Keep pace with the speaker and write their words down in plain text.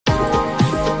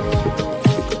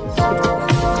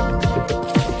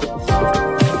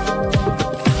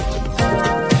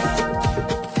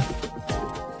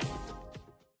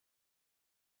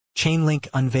Chainlink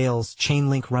unveils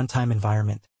Chainlink Runtime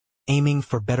Environment, aiming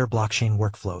for better blockchain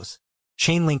workflows.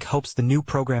 Chainlink hopes the new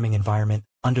programming environment,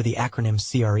 under the acronym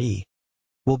CRE,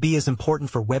 will be as important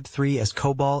for Web3 as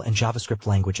Cobol and JavaScript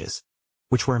languages,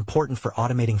 which were important for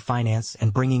automating finance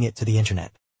and bringing it to the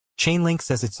internet. Chainlink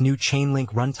says its new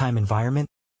Chainlink Runtime Environment,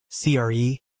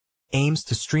 CRE, aims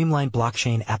to streamline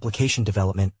blockchain application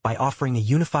development by offering a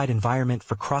unified environment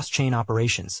for cross-chain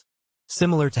operations,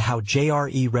 similar to how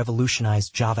JRE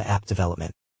revolutionized Java app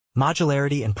development.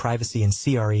 Modularity and privacy in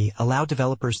CRE allow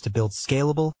developers to build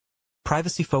scalable,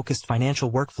 privacy-focused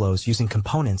financial workflows using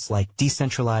components like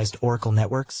Decentralized Oracle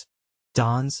Networks,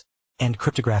 DONs, and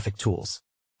cryptographic tools.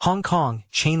 Hong Kong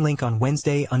Chainlink on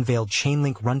Wednesday unveiled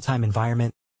Chainlink Runtime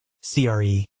Environment,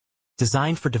 CRE,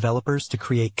 designed for developers to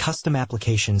create custom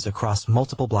applications across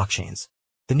multiple blockchains.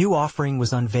 The new offering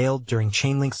was unveiled during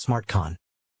Chainlink's Smartcon,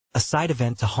 a side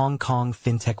event to Hong Kong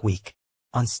Fintech Week.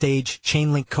 On stage,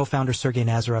 Chainlink co-founder Sergey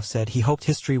Nazarov said he hoped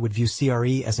history would view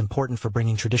CRE as important for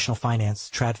bringing traditional finance,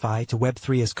 TradFi, to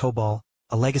Web3 as Cobol,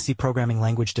 a legacy programming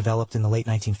language developed in the late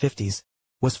 1950s,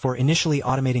 was for initially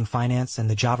automating finance, and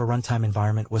the Java runtime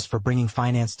environment was for bringing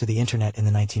finance to the internet in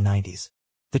the 1990s.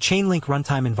 The Chainlink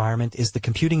Runtime Environment is the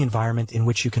computing environment in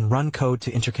which you can run code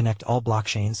to interconnect all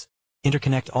blockchains,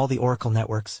 interconnect all the Oracle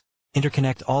networks,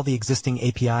 interconnect all the existing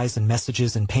APIs and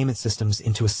messages and payment systems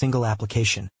into a single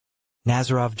application.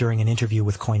 Nazarov during an interview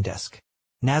with CoinDesk.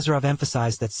 Nazarov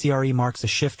emphasized that CRE marks a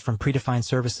shift from predefined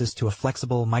services to a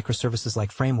flexible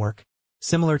microservices-like framework,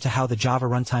 similar to how the Java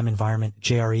runtime environment,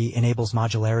 JRE, enables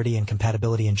modularity and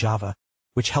compatibility in Java,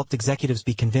 which helped executives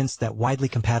be convinced that widely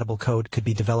compatible code could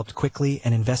be developed quickly,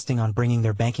 and investing on bringing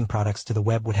their banking products to the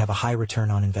web would have a high return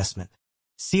on investment.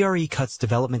 CRE cuts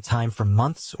development time from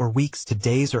months or weeks to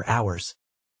days or hours,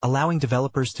 allowing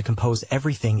developers to compose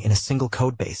everything in a single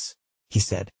codebase, he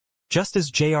said. Just as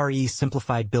JRE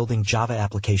simplified building Java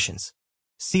applications,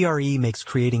 CRE makes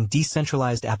creating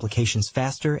decentralized applications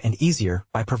faster and easier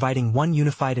by providing one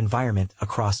unified environment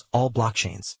across all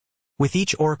blockchains. With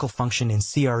each Oracle function in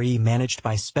CRE managed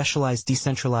by specialized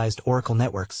decentralized Oracle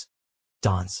networks,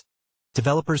 DONs,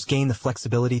 developers gain the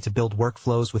flexibility to build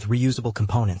workflows with reusable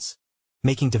components,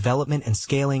 making development and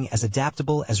scaling as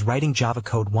adaptable as writing Java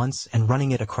code once and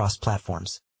running it across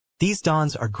platforms. These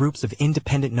DONs are groups of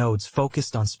independent nodes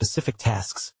focused on specific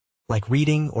tasks, like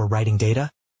reading or writing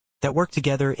data, that work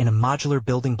together in a modular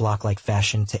building block-like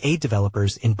fashion to aid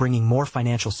developers in bringing more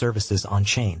financial services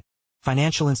on-chain.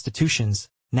 Financial institutions,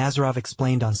 Nazarov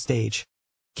explained on stage,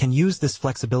 can use this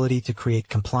flexibility to create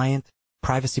compliant,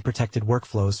 privacy-protected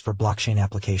workflows for blockchain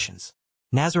applications.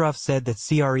 Nazarov said that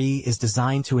CRE is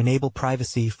designed to enable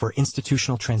privacy for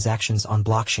institutional transactions on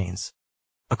blockchains,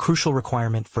 a crucial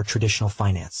requirement for traditional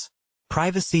finance.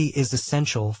 Privacy is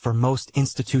essential for most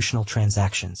institutional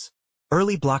transactions.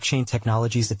 Early blockchain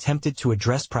technologies attempted to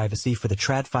address privacy for the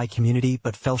TradFi community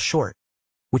but fell short,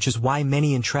 which is why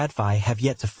many in TradFi have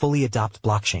yet to fully adopt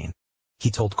blockchain,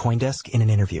 he told CoinDesk in an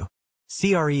interview.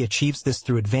 CRE achieves this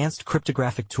through advanced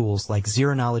cryptographic tools like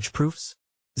zero-knowledge proofs,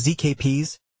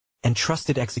 ZKPs, and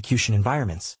trusted execution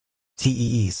environments,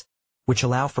 TEEs, which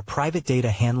allow for private data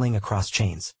handling across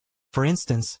chains. For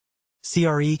instance,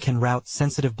 CRE can route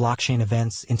sensitive blockchain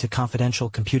events into confidential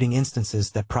computing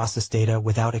instances that process data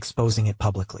without exposing it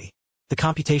publicly. The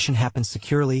computation happens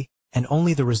securely, and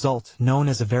only the result, known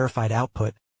as a verified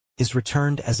output, is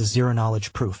returned as a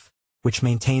zero-knowledge proof, which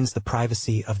maintains the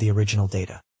privacy of the original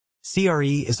data. CRE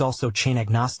is also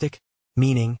chain-agnostic,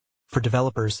 meaning, for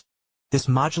developers, this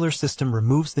modular system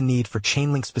removes the need for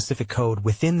Chainlink-specific code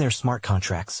within their smart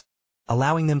contracts,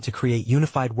 allowing them to create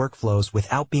unified workflows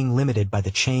without being limited by the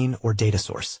chain or data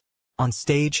source. On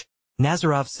stage,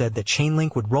 Nazarov said that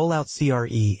Chainlink would roll out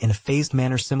CRE in a phased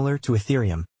manner similar to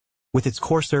Ethereum, with its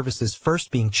core services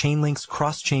first being Chainlink's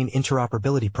Cross-Chain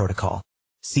Interoperability Protocol,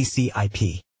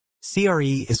 CCIP.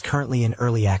 CRE is currently in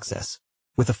early access,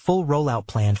 with a full rollout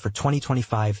planned for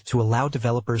 2025 to allow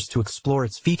developers to explore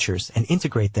its features and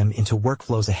integrate them into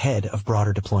workflows ahead of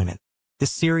broader deployment.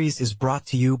 This series is brought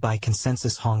to you by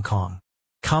Consensus Hong Kong.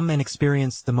 Come and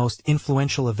experience the most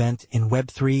influential event in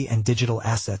Web3 and digital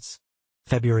assets,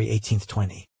 February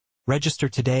 18-20. Register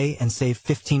today and save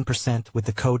 15% with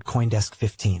the code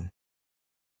CoinDesk15.